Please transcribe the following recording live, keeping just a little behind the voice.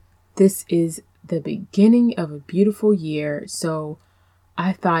This is the beginning of a beautiful year, so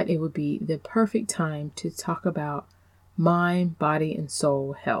I thought it would be the perfect time to talk about mind, body, and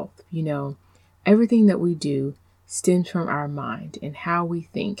soul health. Everything that we do stems from our mind and how we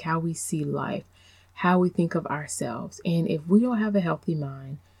think, how we see life, how we think of ourselves. And if we don't have a healthy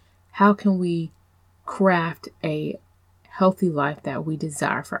mind, how can we craft a healthy life that we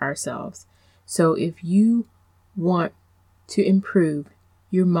desire for ourselves? So if you want to improve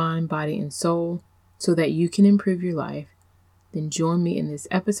your mind, body, and soul so that you can improve your life, then join me in this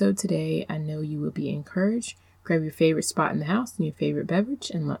episode today. I know you will be encouraged. Grab your favorite spot in the house and your favorite beverage,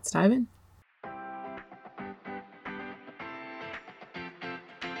 and let's dive in.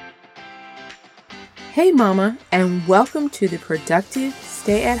 Hey mama, and welcome to the Productive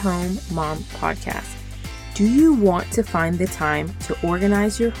Stay-at-Home Mom podcast. Do you want to find the time to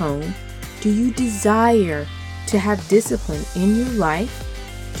organize your home? Do you desire to have discipline in your life?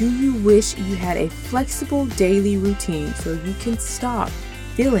 Do you wish you had a flexible daily routine so you can stop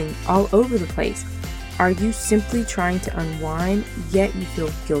feeling all over the place? Are you simply trying to unwind, yet you feel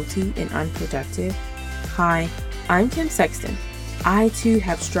guilty and unproductive? Hi, I'm Kim Sexton. I too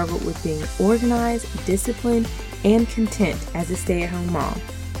have struggled with being organized, disciplined, and content as a stay-at-home mom.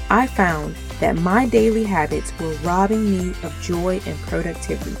 I found that my daily habits were robbing me of joy and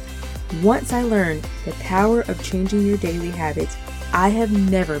productivity. Once I learned the power of changing your daily habits, I have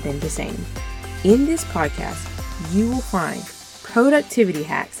never been the same. In this podcast, you will find productivity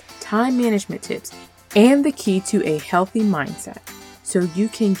hacks, time management tips, and the key to a healthy mindset so you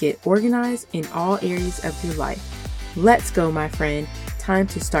can get organized in all areas of your life. Let's go, my friend. Time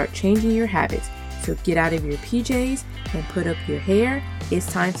to start changing your habits. So get out of your PJs and put up your hair. It's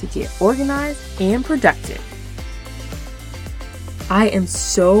time to get organized and productive. I am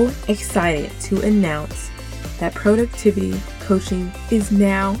so excited to announce that productivity coaching is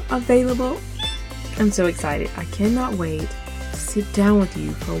now available. I'm so excited. I cannot wait to sit down with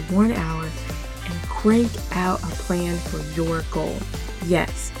you for 1 hour and crank out a plan for your goal.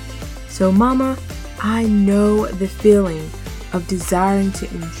 Yes. So mama, I know the feeling of desiring to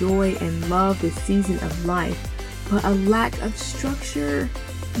enjoy and love the season of life, but a lack of structure,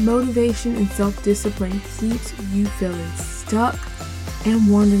 motivation, and self-discipline keeps you feeling stuck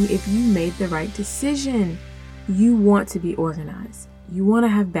and wondering if you made the right decision. You want to be organized, you want to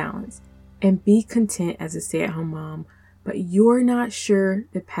have balance, and be content as a stay-at-home mom, but you're not sure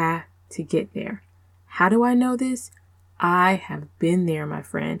the path to get there. How do I know this? I have been there, my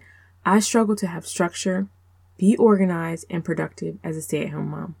friend. I struggle to have structure, be organized, and productive as a stay-at-home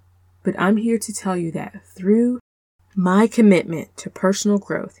mom. But I'm here to tell you that through my commitment to personal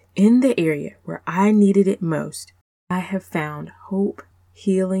growth in the area where I needed it most, I have found hope,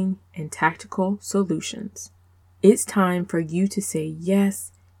 healing, and tactical solutions. It's time for you to say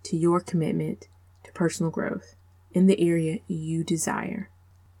yes to your commitment to personal growth in the area you desire.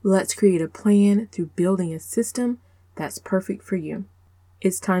 Let's create a plan through building a system that's perfect for you.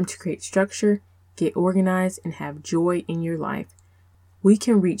 It's time to create structure, get organized, and have joy in your life. We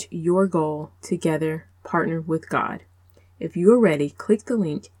can reach your goal together, partnered with God. If you're ready, click the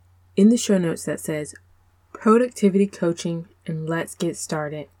link in the show notes that says Productivity Coaching, and let's get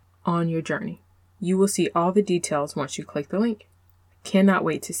started on your journey. You will see all the details once you click the link. Cannot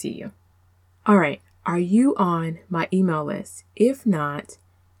wait to see you. All right, are you on my email list? If not,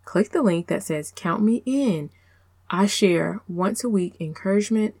 click the link that says Count Me In. I share once a week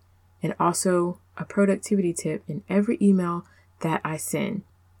encouragement and also a productivity tip in every email that I send.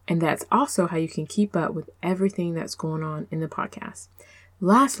 And that's also how you can keep up with everything that's going on in the podcast.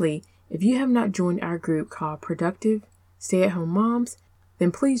 Lastly, if you have not joined our group called Productive Stay-at-Home Moms,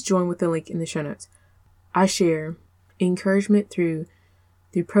 then please join with the link in the show notes. I share encouragement through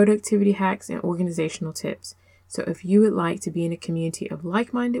productivity hacks and organizational tips. So if you would like to be in a community of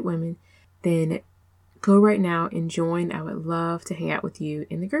like-minded women, then go right now and join. I would love to hang out with you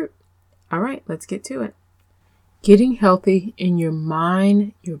in the group. All right, let's get to it. Getting healthy in your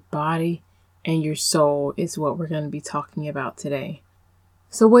mind, your body, and your soul is what we're going to be talking about today.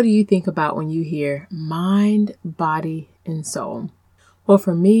 So what do you think about when you hear mind, body, and soul? Well,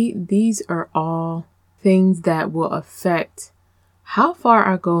 for me, these are all things that will affect how far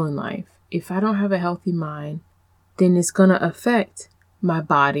I go in life. If I don't have a healthy mind, then it's going to affect my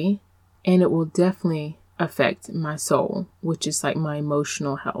body, and it will definitely affect my soul, which is like my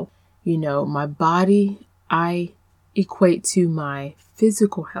emotional health. My body, I equate to my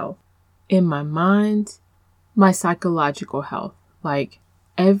physical health. In my mind, my psychological health. Like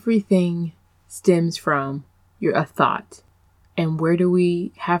everything stems from a thought. And where do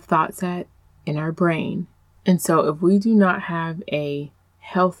we have thoughts at? In our brain. And so if we do not have a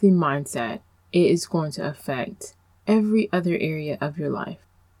healthy mindset, it is going to affect every other area of your life.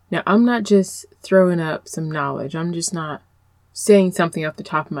 Now, I'm not just throwing up some knowledge. I'm just not saying something off the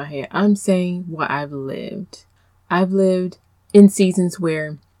top of my head. I'm saying what I've lived. I've lived in seasons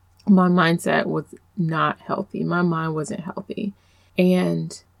where my mindset was not healthy. My mind wasn't healthy.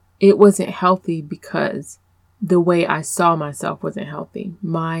 And it wasn't healthy because the way I saw myself wasn't healthy.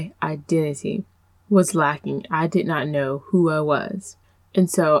 My identity was lacking. I did not know who I was. And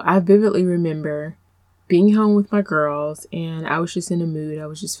so I vividly remember being home with my girls, and I was just in a mood. I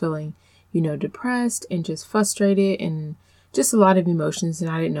was just feeling, depressed and just frustrated and just a lot of emotions, and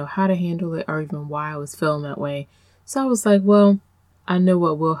I didn't know how to handle it or even why I was feeling that way. So I was like, well, I know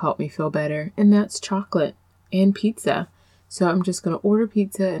what will help me feel better, and that's chocolate and pizza. So I'm just going to order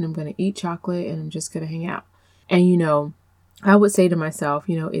pizza and I'm going to eat chocolate and I'm just going to hang out. And, I would say to myself,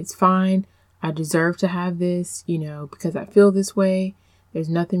 it's fine. I deserve to have this, because I feel this way. There's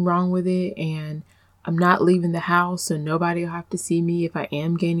nothing wrong with it. And I'm not leaving the house, so nobody will have to see me. If I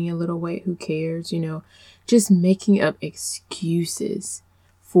am gaining a little weight, who cares? Just making up excuses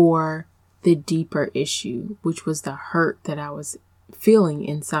for the deeper issue, which was the hurt that I was feeling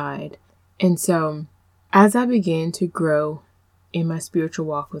inside. And so as I began to grow in my spiritual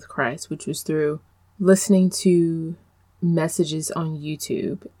walk with Christ, which was through listening to messages on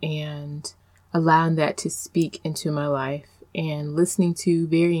YouTube and allowing that to speak into my life, and listening to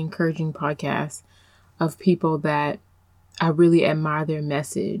very encouraging podcasts of people that I really admire their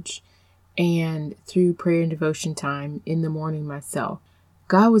message, and through prayer and devotion time in the morning myself,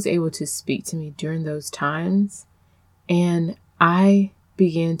 God was able to speak to me during those times. And I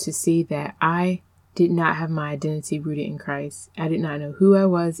began to see that I did not have my identity rooted in Christ. I did not know who I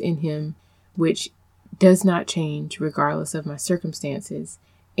was in Him, which does not change regardless of my circumstances.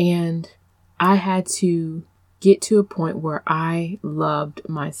 And I had to get to a point where I loved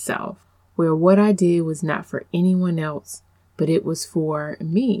myself, where what I did was not for anyone else, but it was for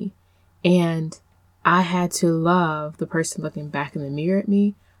me. And I had to love the person looking back in the mirror at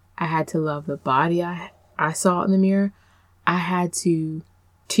me. I had to love the body I saw in the mirror. I had to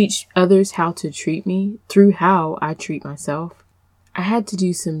teach others how to treat me through how I treat myself. I had to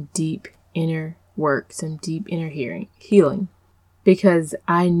do some deep inner work, some deep inner healing, because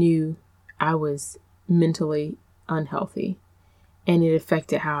I knew I was mentally unhealthy, and it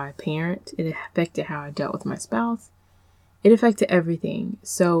affected how I parent. It affected how I dealt with my spouse. It affected everything.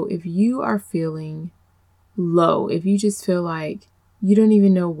 So if you are feeling low, if you just feel like you don't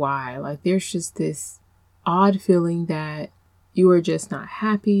even know why, like there's just this odd feeling that you are just not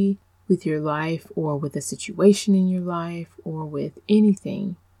happy with your life or with a situation in your life or with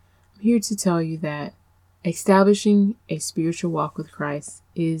anything, I'm here to tell you that establishing a spiritual walk with Christ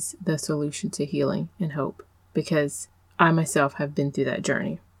is the solution to healing and hope, because I myself have been through that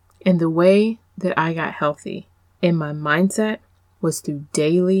journey. And the way that I got healthy in my mindset was through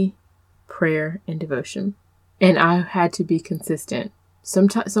daily prayer and devotion. And I had to be consistent. Some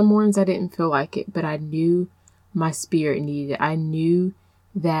mornings I didn't feel like it, but I knew my spirit needed it. I knew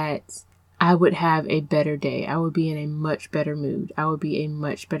that I would have a better day. I would be in a much better mood. I would be a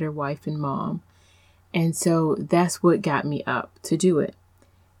much better wife and mom. And so that's what got me up to do it.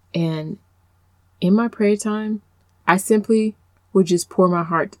 And in my prayer time, I simply would just pour my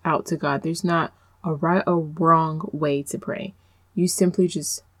heart out to God. There's not a right or wrong way to pray. You simply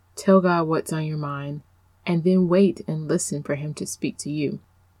just tell God what's on your mind and then wait and listen for Him to speak to you.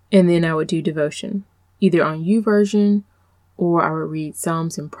 And then I would do devotion, either on YouVersion, or I would read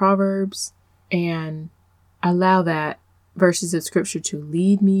Psalms and Proverbs and allow that verses of scripture to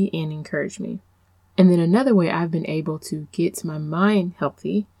lead me and encourage me. And then another way I've been able to get my mind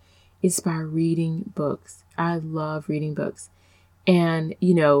healthy is by reading books. I love reading books. And,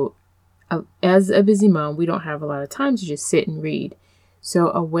 as a busy mom, we don't have a lot of time to just sit and read.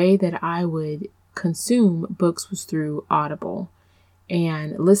 So a way that I would consume books was through Audible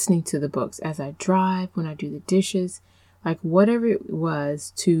and listening to the books as I drive, when I do the dishes, like whatever it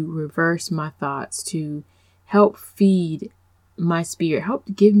was to reverse my thoughts, to help feed my spirit,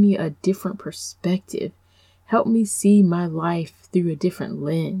 help give me a different perspective, help me see my life through a different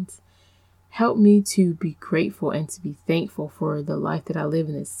lens. Help me to be grateful and to be thankful for the life that I live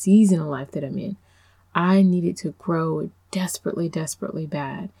in, the season of life that I'm in. I needed to grow desperately, desperately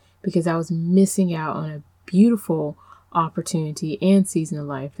bad, because I was missing out on a beautiful opportunity and season of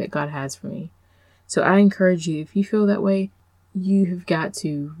life that God has for me. So I encourage you, if you feel that way, you have got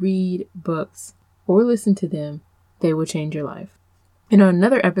to read books or listen to them. They will change your life. And on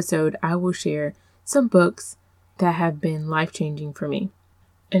another episode, I will share some books that have been life-changing for me.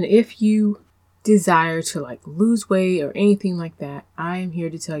 And if you desire to like lose weight or anything like that, I am here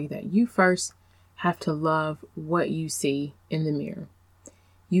to tell you that you first have to love what you see in the mirror.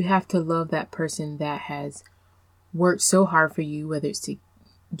 You have to love that person that has worked so hard for you, whether it's to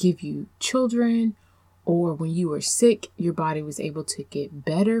give you children or when you were sick, your body was able to get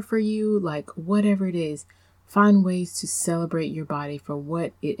better for you. Like whatever it is, find ways to celebrate your body for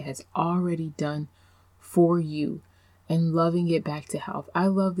what it has already done for you and loving it back to health. I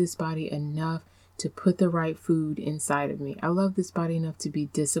love this body enough to put the right food inside of me. I love this body enough to be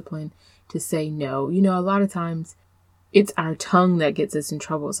disciplined, to say no. You know, a lot of times it's our tongue that gets us in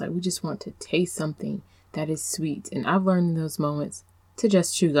trouble. It's like we just want to taste something that is sweet. And I've learned in those moments to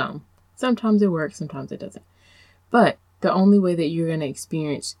just chew gum. Sometimes it works, sometimes it doesn't. But the only way that you're going to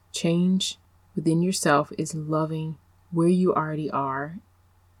experience change within yourself is loving where you already are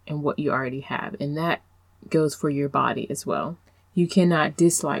and what you already have. And that goes for your body as well. You cannot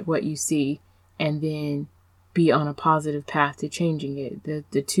dislike what you see and then be on a positive path to changing it.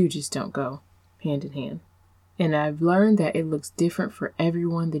 The two just don't go hand in hand. And I've learned that it looks different for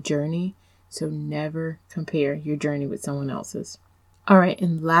everyone, the journey. So never compare your journey with someone else's. All right.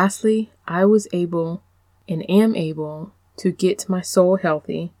 And lastly, I was able and am able to get my soul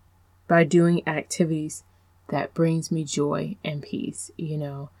healthy by doing activities that brings me joy and peace. You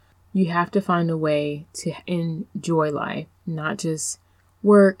know, you have to find a way to enjoy life, not just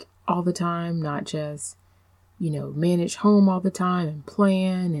work all the time, not just, manage home all the time and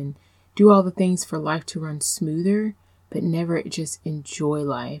plan and do all the things for life to run smoother, but never just enjoy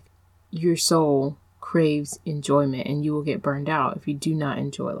life. Your soul craves enjoyment and you will get burned out if you do not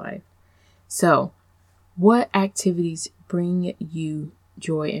enjoy life. So, what activities bring you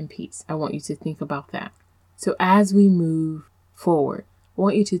joy and peace? I want you to think about that. So as we move forward, I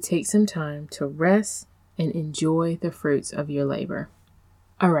want you to take some time to rest and enjoy the fruits of your labor.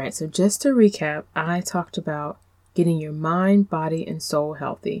 All right, so just to recap, I talked about getting your mind, body, and soul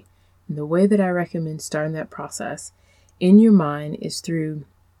healthy. And the way that I recommend starting that process in your mind is through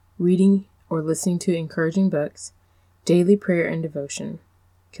reading or listening to encouraging books, daily prayer and devotion,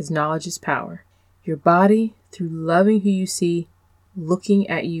 because knowledge is power. Your body, through loving who you see looking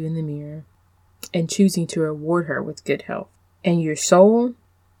at you in the mirror and choosing to reward her with good health. And your soul,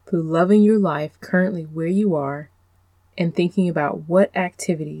 through loving your life currently where you are and thinking about what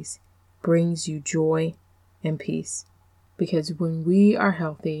activities brings you joy and peace. Because when we are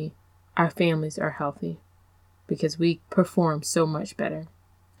healthy, our families are healthy because we perform so much better.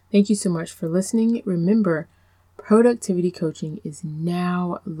 Thank you so much for listening. Remember, productivity coaching is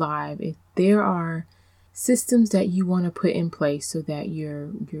now live. If there are systems that you want to put in place so that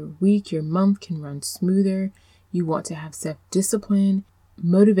your week, your month can run smoother, you want to have self-discipline,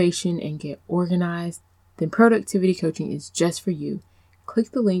 motivation, and get organized, then productivity coaching is just for you.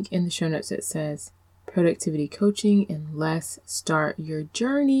 Click the link in the show notes that says productivity coaching and let's start your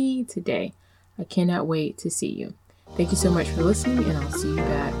journey today. I cannot wait to see you. Thank you so much for listening, and I'll see you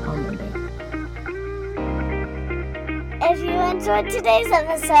back on Monday. If you enjoyed today's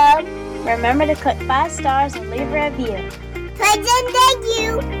episode, remember to click 5 stars and leave a review. Thank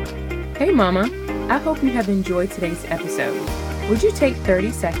you. Hey Mama, I hope you have enjoyed today's episode. Would you take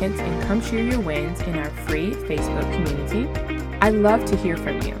 30 seconds and come share your wins in our free Facebook community? I'd love to hear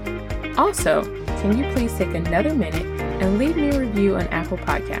from you. Also, can you please take another minute and leave me a review on Apple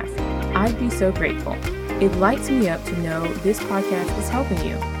Podcasts? I'd be so grateful. It lights me up to know this podcast is helping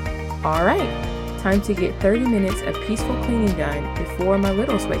you. All right, time to get 30 minutes of peaceful cleaning done before my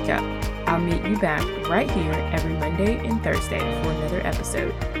littles wake up. I'll meet you back right here every Monday and Thursday for another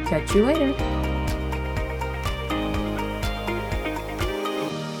episode. Catch you later.